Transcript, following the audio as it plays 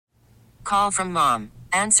Call from mom.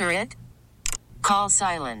 Answer it. Call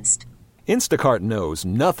silenced. Instacart knows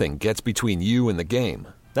nothing gets between you and the game.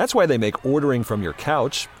 That's why they make ordering from your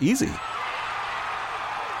couch easy.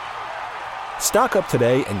 Stock up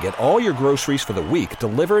today and get all your groceries for the week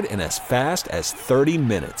delivered in as fast as 30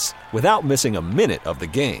 minutes without missing a minute of the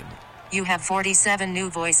game. You have 47 new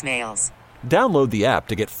voicemails. Download the app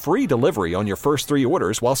to get free delivery on your first 3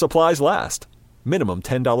 orders while supplies last. Minimum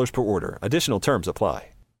 $10 per order. Additional terms apply.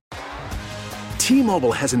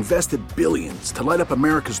 T-Mobile has invested billions to light up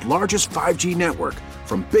America's largest 5G network,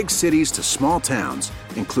 from big cities to small towns,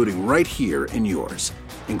 including right here in yours.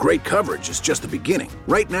 And great coverage is just the beginning.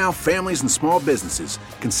 Right now, families and small businesses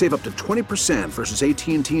can save up to 20% versus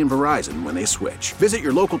AT&T and Verizon when they switch. Visit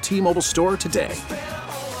your local T-Mobile store today.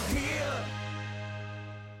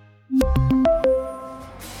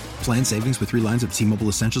 Plan savings with 3 lines of T-Mobile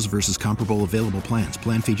Essentials versus comparable available plans.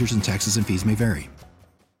 Plan features and taxes and fees may vary.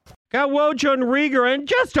 Got Wojo and Rieger, and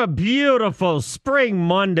just a beautiful spring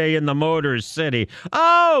Monday in the Motor City.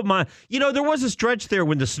 Oh, my. You know, there was a stretch there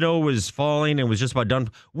when the snow was falling and was just about done,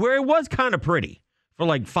 where it was kind of pretty for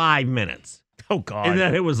like 5 minutes. Oh, God. And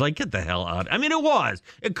then it was like, get the hell out. I mean, it was.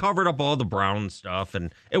 It covered up all the brown stuff,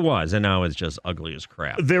 and it was. And now it's just ugly as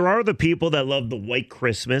crap. There are the people that love the white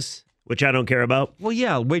Christmas, which I don't care about. Well,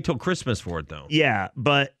 yeah, wait till Christmas for it, though. Yeah,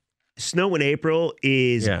 but snow in April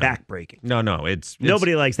is backbreaking. No, it's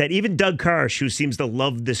nobody likes that. Even Doug Karsh, who seems to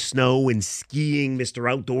love the snow and skiing,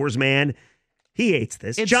 Mr. Outdoors man, he hates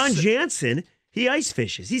this. John Jansen, he ice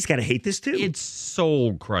fishes. He's got to hate this too. It's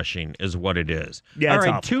soul crushing, is what it is. Yeah, all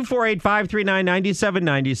right.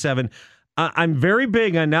 248-539-9797. I'm very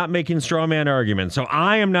big on not making straw man arguments, so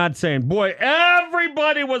I am not saying, boy,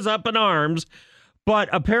 everybody was up in arms. But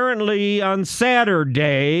apparently on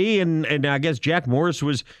Saturday, and I guess Jack Morris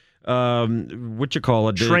was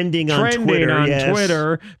trending on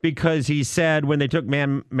Twitter because he said when they took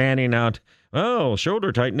Manning out,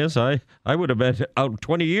 shoulder tightness, I would have been out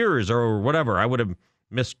 20 years or whatever. I would have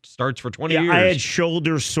missed starts for 20 years. I had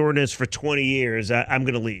shoulder soreness for 20 years. I'm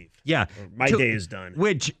going to leave. Yeah. My day is done.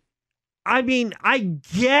 Which, I mean, I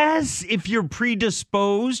guess if you're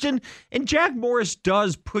predisposed, and Jack Morris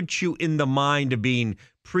does put you in the mind of being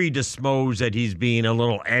predisposed, that he's being a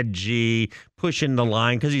little edgy, pushing the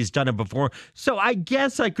line because he's done it before. So I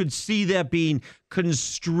guess I could see that being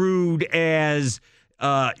construed as,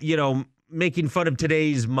 making fun of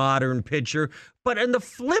today's modern pitcher. But on the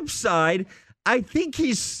flip side, I think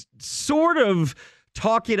he's sort of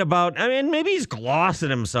talking about, maybe he's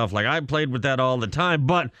glossing himself like I played with that all the time,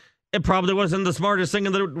 but it probably wasn't the smartest thing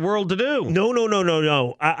in the world to do.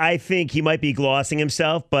 No. I think he might be glossing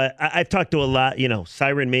himself, but I've talked to a lot,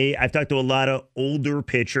 Siren me, I've talked to a lot of older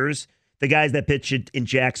pitchers, the guys that pitched in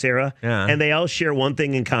Jack's era, and they all share one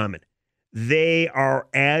thing in common. They are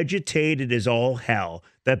agitated as all hell.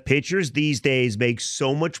 The pitchers these days make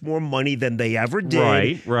so much more money than they ever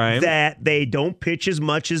did. Right. That they don't pitch as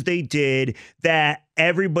much as they did. That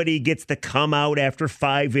everybody gets to come out after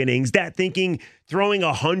 5 innings. That thinking throwing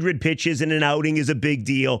 100 pitches in an outing is a big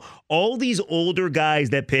deal. All these older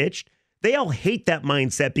guys that pitched, they all hate that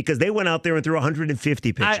mindset because they went out there and threw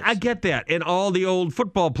 150 pitches. I get that. And all the old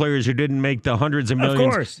football players who didn't make the hundreds of millions.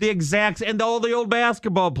 Of course. The exacts, and all the old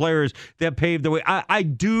basketball players that paved the way. I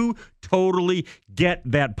do totally get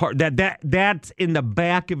that part. That's in the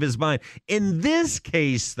back of his mind. In this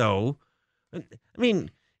case, though,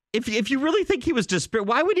 if you really think he was disparaged,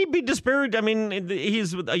 why would he be disparaged?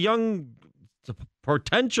 He's a young,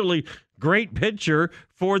 potentially great pitcher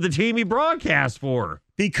for the team he broadcast for.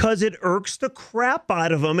 Because it irks the crap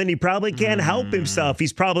out of him, and he probably can't help himself.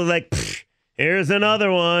 He's probably like, here's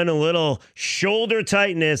another one, a little shoulder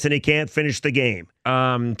tightness, and he can't finish the game.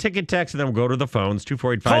 Ticket text, and then we'll go to the phones,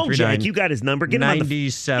 248-539. Call Jack, you got his number. Get him on the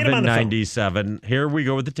 9797. Here we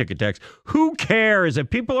go with the ticket text. Who cares?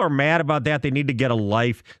 If people are mad about that, they need to get a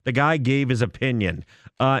life. The guy gave his opinion.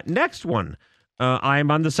 Next one. I am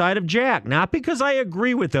on the side of Jack, not because I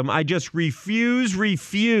agree with him. I just refuse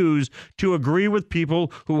to agree with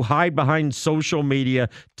people who hide behind social media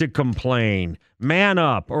to complain. Man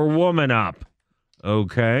up or woman up.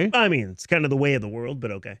 Okay? It's kind of the way of the world, but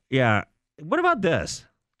okay. Yeah. What about this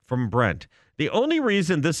from Brent? The only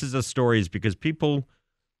reason this is a story is because because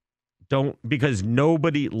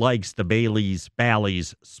nobody likes the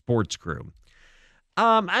Bally's sports crew.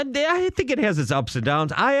 I think it has its ups and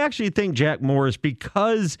downs. I actually think Jack Morris,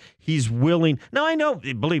 because he's willing. Now, I know,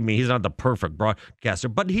 believe me, he's not the perfect broadcaster,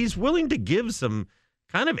 but he's willing to give some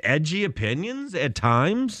kind of edgy opinions at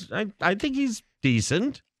times. I think he's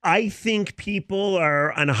decent. I think people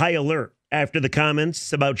are on high alert. after the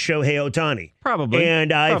comments about Shohei Ohtani. Probably.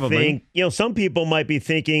 And I think, some people might be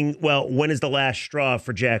thinking, well, when is the last straw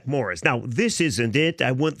for Jack Morris? Now, this isn't it,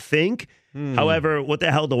 I wouldn't think. However, what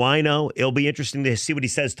the hell do I know? It'll be interesting to see what he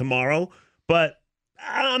says tomorrow. But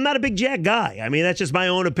I'm not a big Jack guy. I mean, that's just my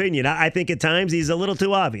own opinion. I think at times he's a little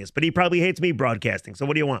too obvious, but he probably hates me broadcasting. So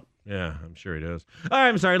what do you want? Yeah, I'm sure he does. All right,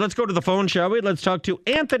 I'm sorry. Let's go to the phone, shall we? Let's talk to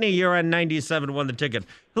Anthony. You're on 97.1 The Ticket.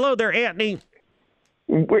 Hello there, Anthony.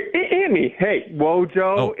 Anthony, hey,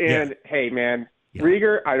 Wojo, hey, man, yeah.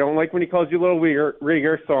 Rieger, I don't like when he calls you Little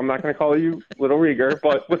Rieger, so I'm not going to call you Little Rieger.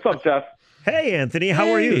 But what's up, Jeff? Hey, Anthony, how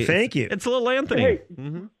are you? Thank you. It's Little Anthony.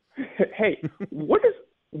 Hey, hey, what is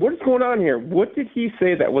going on here? What did he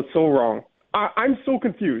say that was so wrong? I'm so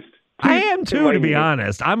confused. I am too, to be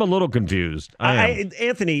honest. I'm a little confused.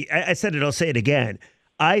 Anthony, I said it. I'll say it again.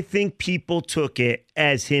 I think people took it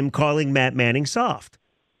as him calling Matt Manning soft,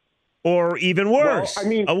 or even worse,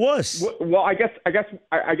 a wuss. Well, I guess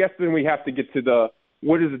then we have to get to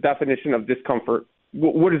what is the definition of discomfort?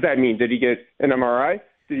 What does that mean? Did he get an MRI?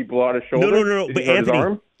 Did he blow out his shoulder? No. But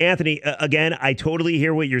Anthony, again, I totally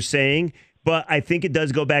hear what you're saying. But I think it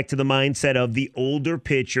does go back to the mindset of the older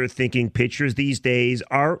pitcher thinking pitchers these days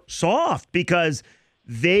are soft because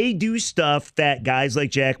they do stuff that guys like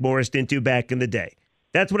Jack Morris didn't do back in the day.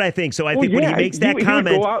 That's what I think. So I think when he makes that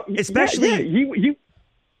comment, especially,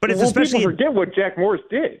 but it's especially people forget what Jack Morris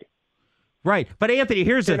did. Right. But Anthony,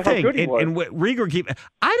 here's the thing. And what Rieger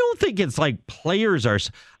I don't think it's like players are.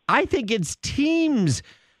 I think it's teams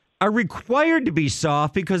are required to be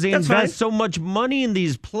soft because they invest so much money in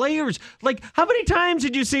these players. Like, how many times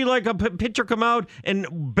did you see like a pitcher come out and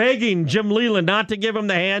begging Jim Leyland not to give him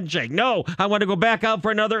the handshake? No, I want to go back out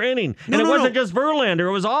for another inning. And it wasn't just Verlander,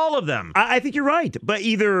 it was all of them. I think you're right. But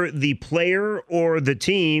either the player or the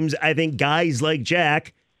teams, I think guys like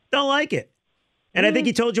Jack don't like it. And I think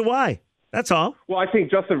he told you why. That's all. Well, I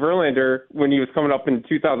think Justin Verlander, when he was coming up in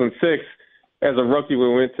 2006 as a rookie, when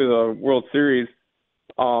we went to the World Series,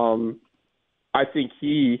 I think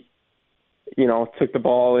he, took the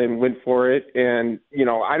ball and went for it. And,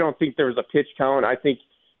 I don't think there was a pitch count. I think,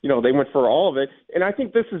 they went for all of it. And I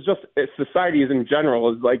think this is just society in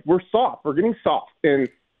general is like, we're soft. We're getting soft. And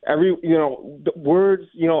the words,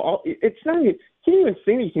 it's not even, he didn't even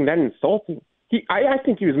say anything that insulting. I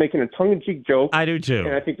think he was making a tongue-in-cheek joke. I do too.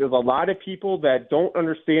 And I think there's a lot of people that don't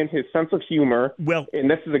understand his sense of humor. Well, and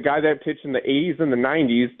this is a guy that pitched in the 80s and the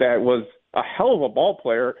 90s that was a hell of a ball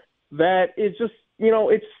player that is just,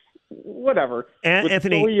 it's whatever. And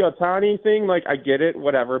Anthony, the Ohtani thing, like, I get it,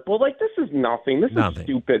 whatever. But, like, this is nothing. This is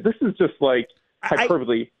stupid. This is just, like,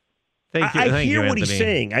 hyperbole. Thank you. I hear what Anthony. He's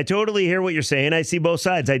saying. I totally hear what you're saying. I see both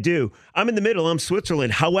sides. I do. I'm in the middle. I'm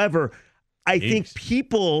Switzerland. However, I think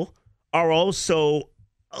people are also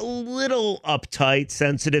a little uptight,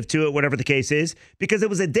 sensitive to it, whatever the case is, because it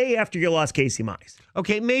was a day after you lost Casey Mize.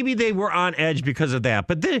 Okay, maybe they were on edge because of that.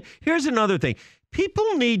 But here's another thing.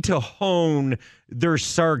 People need to hone their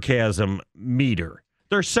sarcasm meter,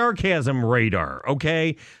 their sarcasm radar,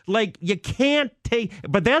 okay? Like, you can't take,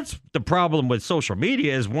 but that's the problem with social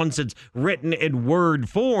media is once it's written in word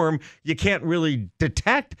form, you can't really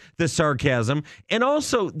detect the sarcasm. And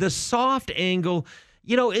also the soft angle,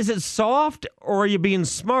 is it soft or are you being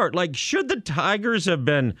smart? Like, should the Tigers have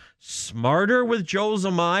been smarter with Joe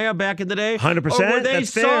Zumaya back in the day? 100%. Or were they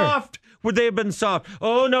that's soft? Fair. Would they have been soft?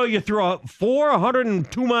 Oh, no, you threw out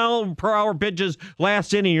 102-mile-per-hour pitches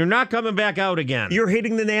last inning. You're not coming back out again. You're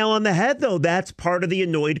hitting the nail on the head, though. That's part of the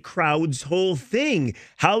annoyed crowd's whole thing.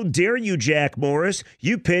 How dare you, Jack Morris?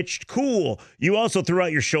 You pitched cool. You also threw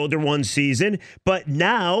out your shoulder one season. But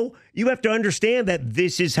now you have to understand that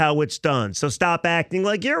this is how it's done. So stop acting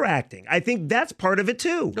like you're acting. I think that's part of it,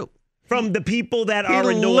 too. No. From the people that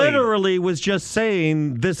are annoyed. He literally was just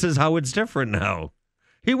saying this is how it's different now.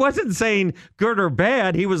 He wasn't saying good or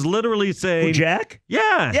bad. He was literally saying... Who, Jack?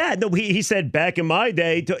 Yeah. Yeah, no, he said back in my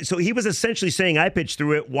day. So he was essentially saying I pitched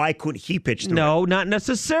through it. Why couldn't he pitch through it? No, not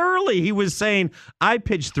necessarily. He was saying I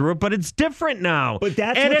pitched through it, but it's different now. But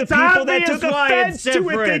that's what the people that took offense to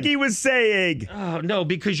it think he was saying. Oh, no,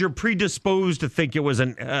 because you're predisposed to think it was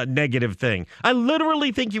a negative thing. I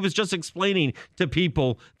literally think he was just explaining to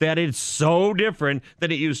people that it's so different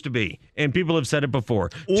than it used to be. And people have said it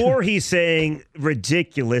before. Or he's saying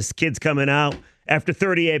ridiculous kids coming out after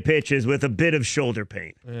 38 pitches with a bit of shoulder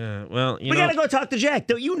pain. Yeah, well, we got to go talk to Jack.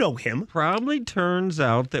 Don't you know him? Probably turns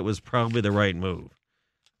out that was probably the right move.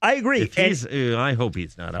 I agree. I hope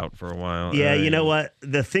he's not out for a while. Yeah, you know what?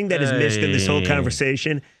 The thing that is missed in this whole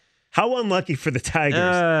conversation, How unlucky for the Tigers.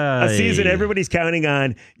 A season everybody's counting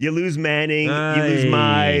on. You lose Manning, you lose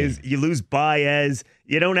Mize, you lose Baez.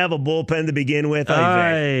 You don't have a bullpen to begin with.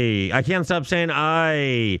 I can't stop saying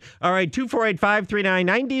aye. All right,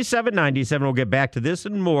 248-539-9797. We'll get back to this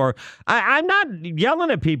and more. I'm not yelling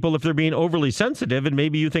at people if they're being overly sensitive, and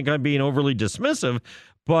maybe you think I'm being overly dismissive,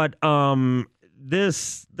 but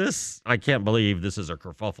this I can't believe this is a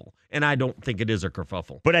kerfuffle, and I don't think it is a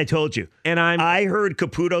kerfuffle. But I told you, and I heard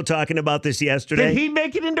Caputo talking about this yesterday. Did he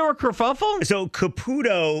make it into a kerfuffle? So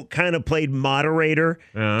Caputo kind of played moderator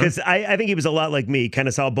because I think he was a lot like me, kind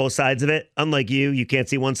of saw both sides of it. Unlike you can't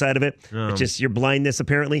see one side of it. It's just your blindness,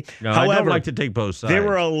 apparently. No, however, I don't like to take both sides. There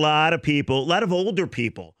were a lot of people, a lot of older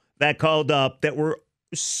people that called up that were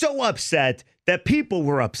so upset that people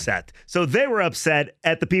were upset. So they were upset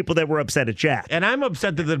at the people that were upset at Jack. And I'm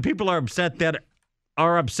upset that the people are upset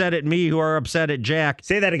at me who are upset at Jack.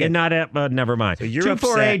 Say that again. And not at, never mind. So you're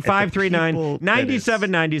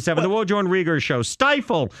 248-539-9797. The Wojo and Rieger Show.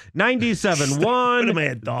 Stifle 97.1. What am I,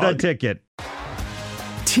 a dog? The Ticket.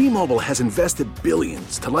 T-Mobile has invested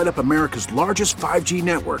billions to light up America's largest 5G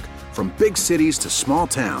network, from big cities to small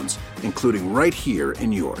towns, including right here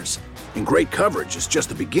in yours. And great coverage is just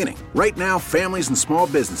the beginning. Right now, families and small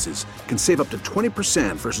businesses can save up to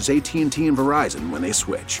 20% versus AT&T and Verizon when they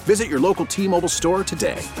switch. Visit your local T-Mobile store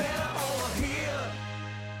today.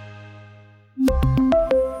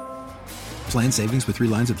 Plan savings with 3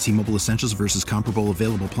 lines of T-Mobile Essentials versus comparable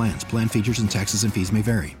available plans. Plan features and taxes and fees may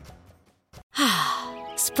vary.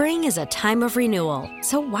 Spring is a time of renewal,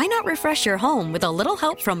 so why not refresh your home with a little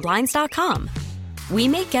help from Blinds.com? We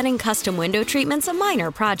make getting custom window treatments a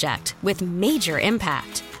minor project with major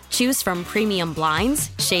impact. Choose from premium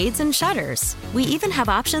blinds, shades, and shutters. We even have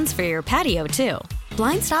options for your patio, too.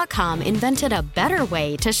 Blinds.com invented a better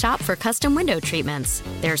way to shop for custom window treatments.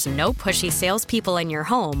 There's no pushy salespeople in your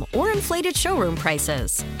home or inflated showroom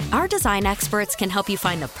prices. Our design experts can help you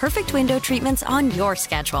find the perfect window treatments on your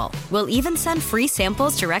schedule. We'll even send free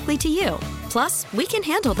samples directly to you. Plus, we can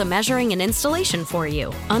handle the measuring and installation for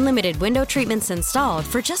you. Unlimited window treatments installed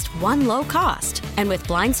for just one low cost. And with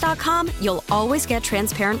Blinds.com, you'll always get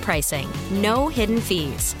transparent pricing. No hidden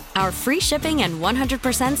fees. Our free shipping and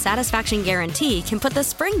 100% satisfaction guarantee can put the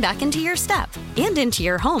spring back into your step and into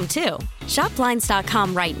your home, too. Shop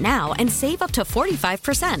Blinds.com right now and save up to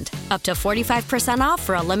 45%. Up to 45% off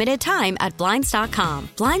for a limited time at Blinds.com.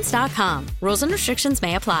 Blinds.com. Rules and restrictions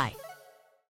may apply.